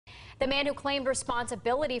The man who claimed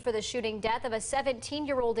responsibility for the shooting death of a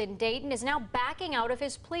 17-year-old in Dayton is now backing out of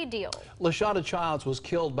his plea deal. LaShonda Childs was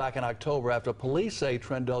killed back in October after police say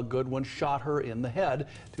Trendell Goodwin shot her in the head.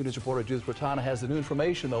 2 News reporter Judith Bratana has the new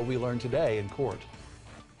information, though, we learned today in court.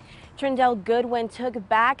 Trendell Goodwin took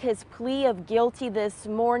back his plea of guilty this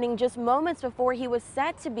morning, just moments before he was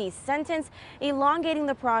set to be sentenced, elongating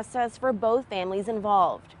the process for both families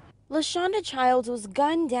involved. LaShonda Childs was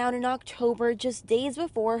gunned down in October, just days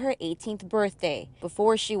before her 18th birthday.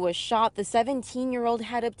 Before she was shot, the 17-year-old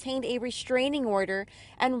had obtained a restraining order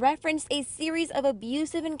and referenced a series of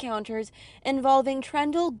abusive encounters involving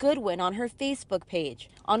Trendell Goodwin on her Facebook page.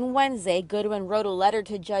 On Wednesday, Goodwin wrote a letter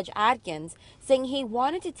to Judge Atkins saying he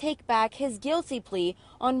wanted to take back his guilty plea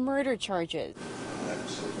on murder charges.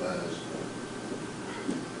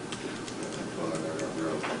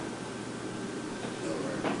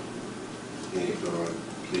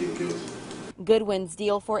 Goodwin's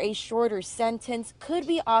deal for a shorter sentence could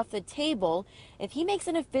be off the table if he makes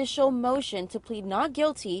an official motion to plead not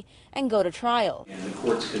guilty and go to trial. And the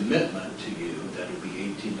court's commitment to you that it would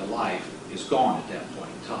be 18 to life is gone at that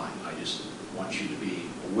point in time. I just want you to be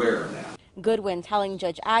aware of that. Goodwin telling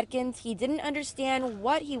Judge Atkins he didn't understand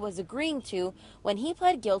what he was agreeing to when he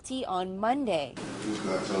pled guilty on Monday. This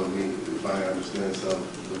guy told me if I understand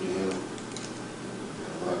something, look at him.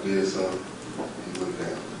 When I did something, he looked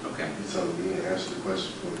down. Okay. He told me to answer the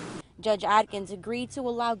question for me. Judge Atkins agreed to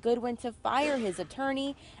allow Goodwin to fire his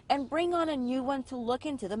attorney and bring on a new one to look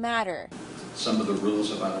into the matter. Some of the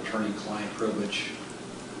rules about attorney-client privilege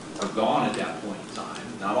are gone at that point in time.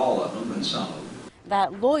 Not all of them, but some of them.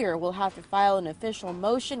 That lawyer will have to file an official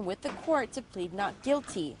motion with the court to plead not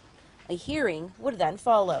guilty. A hearing would then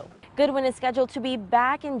follow. Goodwin is scheduled to be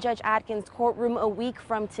back in Judge Atkins' courtroom a week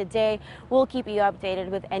from today. We'll keep you updated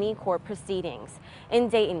with any court proceedings. In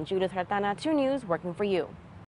Dayton, Judith Bratana, 2 News, working for you.